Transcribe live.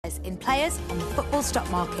in players on the football stock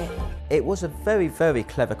market. It was a very, very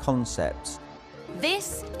clever concept.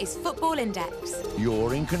 This is Football Index.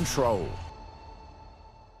 You're in control.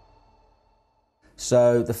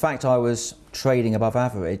 So the fact I was trading above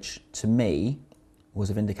average, to me, was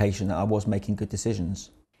a vindication that I was making good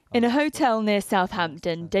decisions. In a hotel near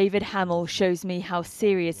Southampton, David Hamill shows me how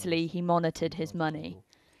seriously he monitored his money.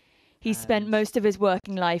 He spent most of his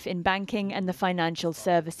working life in banking and the financial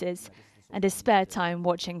services, and his spare time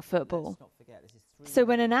watching football. So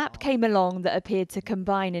when an app came along that appeared to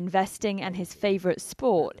combine investing and his favourite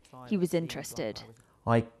sport, he was interested.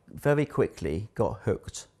 I very quickly got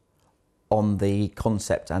hooked on the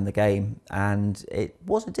concept and the game, and it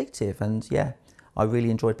was addictive, and yeah, I really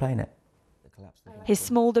enjoyed playing it. His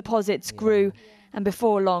small deposits grew, and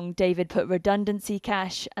before long David put redundancy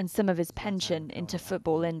cash and some of his pension into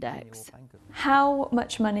Football Index. How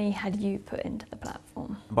much money had you put into the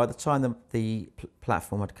platform? By the time the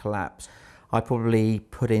platform had collapsed, I probably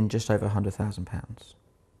put in just over £100,000,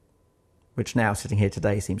 which now, sitting here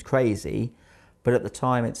today, seems crazy, but at the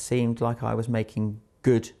time it seemed like I was making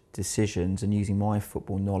good decisions and using my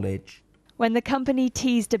football knowledge. When the company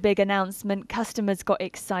teased a big announcement, customers got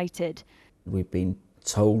excited. We've been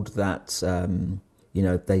told that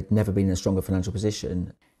they'd never been in a stronger financial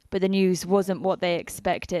position. But the news wasn't what they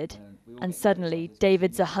expected, and suddenly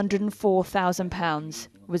David's £104,000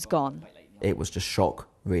 was gone. It was just shock,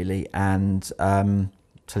 really, and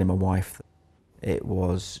telling my wife, it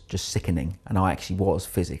was just sickening, and I actually was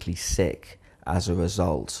physically sick as a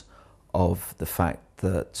result of the fact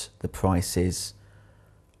that the prices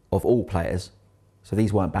of all players, so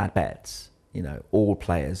these weren't bad bets, all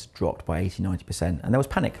players dropped by 80–90%, and there was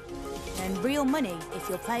panic. Earn real money if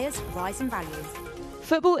your players rise in value.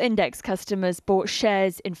 Football Index customers bought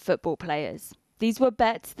shares in football players. These were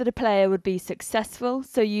bets that a player would be successful,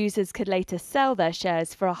 so users could later sell their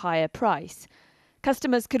shares for a higher price.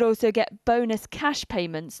 Customers could also get bonus cash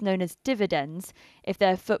payments known as dividends if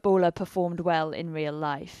their footballer performed well in real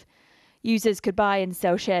life. Users could buy and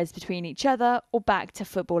sell shares between each other or back to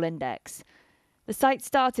Football Index. The site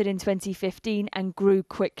started in 2015 and grew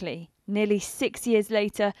quickly. Nearly 6 years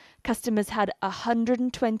later, customers had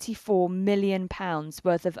 £124 million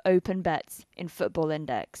worth of open bets in Football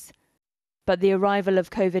Index. But the arrival of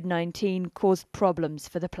COVID-19 caused problems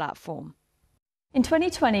for the platform. In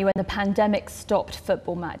 2020, when the pandemic stopped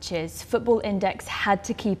football matches, Football Index had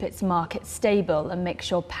to keep its market stable and make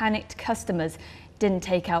sure panicked customers didn't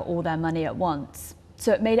take out all their money at once.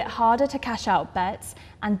 So it made it harder to cash out bets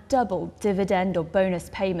and doubled dividend or bonus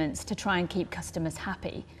payments to try and keep customers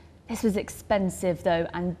happy. This was expensive though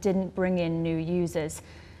and didn't bring in new users.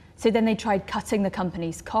 So then they tried cutting the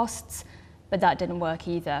company's costs, but that didn't work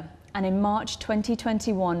either. And in March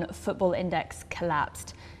 2021, Football Index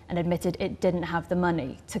collapsed and admitted it didn't have the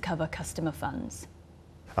money to cover customer funds.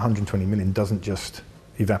 120 million doesn't just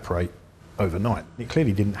evaporate overnight. It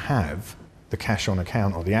clearly didn't have the cash on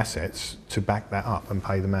account or the assets to back that up and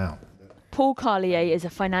pay them out. Paul Carlier is a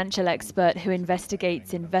financial expert who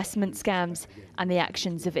investigates investment scams and the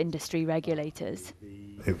actions of industry regulators.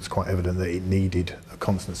 It was quite evident that it needed a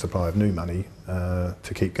constant supply of new money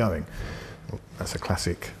to keep going. Well, that's a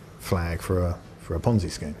classic flag for a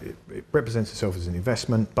Ponzi scheme. It represents itself as an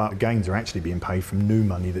investment, but the gains are actually being paid from new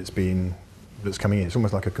money that's coming in. It's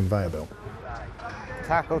almost like a conveyor belt.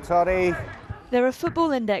 Tackle, Toddy. There are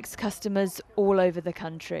Football Index customers all over the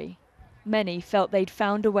country. Many felt they'd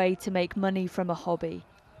found a way to make money from a hobby,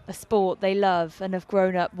 a sport they love and have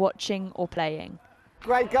grown up watching or playing.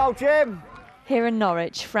 Great goal, Jim! Here in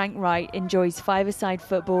Norwich, Frank Wright enjoys five-a-side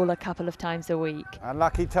football a couple of times a week.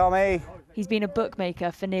 Unlucky, Tommy. He's been a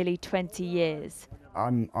bookmaker for nearly 20 years.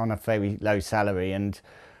 I'm on a very low salary, and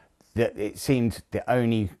it seemed the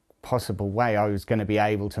only possible way I was going to be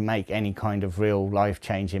able to make any kind of real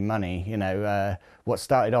life-changing money. What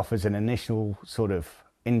started off as an initial sort of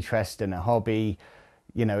interest and a hobby,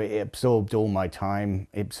 it absorbed all my time,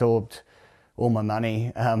 it absorbed all my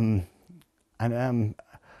money, it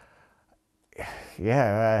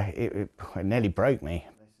nearly broke me.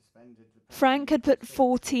 Frank had put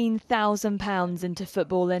 £14,000 into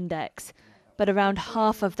Football Index, but around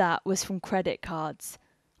half of that was from credit cards,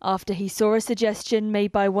 after he saw a suggestion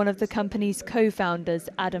made by one of the company's co-founders,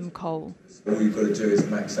 Adam Cole. All you've got to do is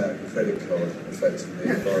max out your credit card,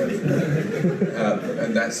 effectively,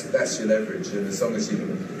 and that's your leverage. And as long as you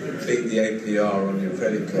can beat the APR on your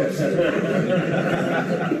credit card.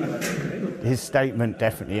 His statement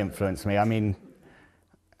definitely influenced me. I mean,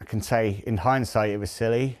 I can say in hindsight it was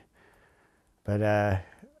silly, but I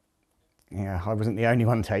wasn't the only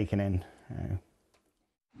one taken in.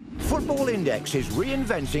 Football Index is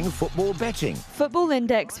reinventing football betting. Football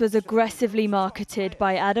Index was aggressively marketed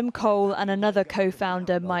by Adam Cole and another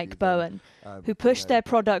co-founder, Mike Bowen, who pushed their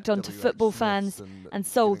product onto football fans and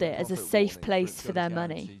sold it as a safe place for their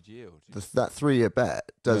money. That 3-year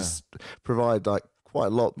bet does provide quite a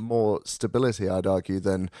lot more stability, I'd argue,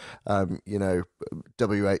 than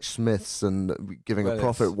WH Smith's and giving a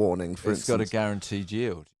profit warning, for instance. It's got a guaranteed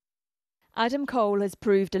yield. Adam Cole has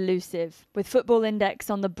proved elusive. With Football Index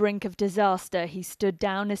on the brink of disaster, he stood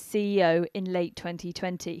down as CEO in late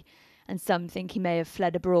 2020, and some think he may have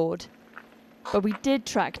fled abroad. But we did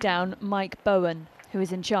track down Mike Bowen, who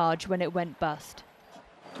was in charge when it went bust.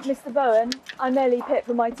 Mr. Bowen, I'm Ellie Pitt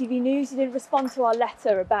from ITV News. You didn't respond to our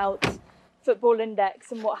letter about Football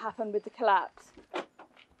Index and what happened with the collapse.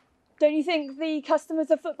 Don't you think the customers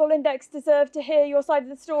of Football Index deserve to hear your side of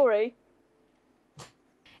the story?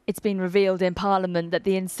 It's been revealed in Parliament that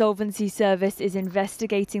the Insolvency Service is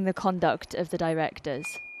investigating the conduct of the directors,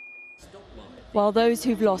 while those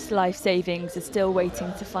who've lost life savings are still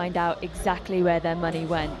waiting to find out exactly where their money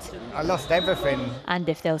went. I lost everything. And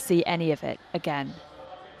if they'll see any of it again.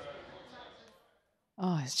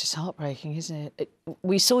 Oh, it's just heartbreaking, isn't it?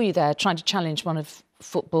 We saw you there trying to challenge one of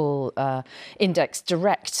Football Index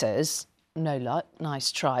directors. No luck, nice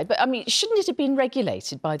try. But, I mean, shouldn't it have been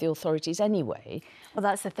regulated by the authorities anyway? Well,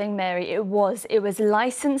 that's the thing, Mary. It was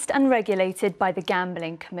licensed and regulated by the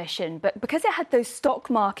Gambling Commission. But because it had those stock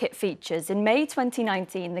market features, in May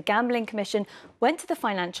 2019, the Gambling Commission went to the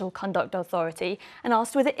Financial Conduct Authority and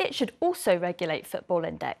asked whether it should also regulate Football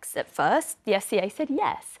Index. At first, the FCA said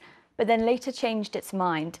yes, but then later changed its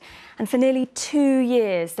mind. And for nearly 2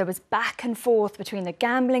 years, there was back and forth between the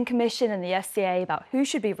Gambling Commission and the FCA about who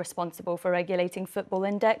should be responsible for regulating Football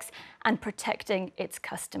Index and protecting its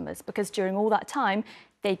customers, because during all that time,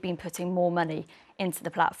 they'd been putting more money into the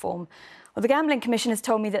platform. Well, the Gambling Commission has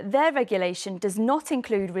told me that their regulation does not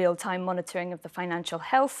include real-time monitoring of the financial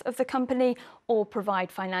health of the company or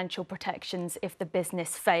provide financial protections if the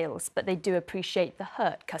business fails, but they do appreciate the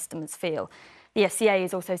hurt customers feel. The FCA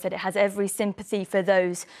has also said it has every sympathy for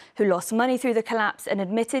those who lost money through the collapse and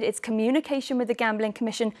admitted its communication with the Gambling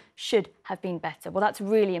Commission should have been better. Well, that's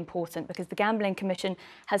really important because the Gambling Commission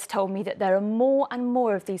has told me that there are more and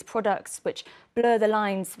more of these products which blur the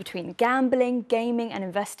lines between gambling, gaming and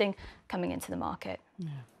investing coming into the market. Yeah.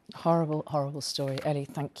 Horrible, horrible story. Ellie,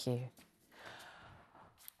 thank you.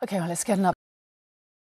 OK, well, let's get an update.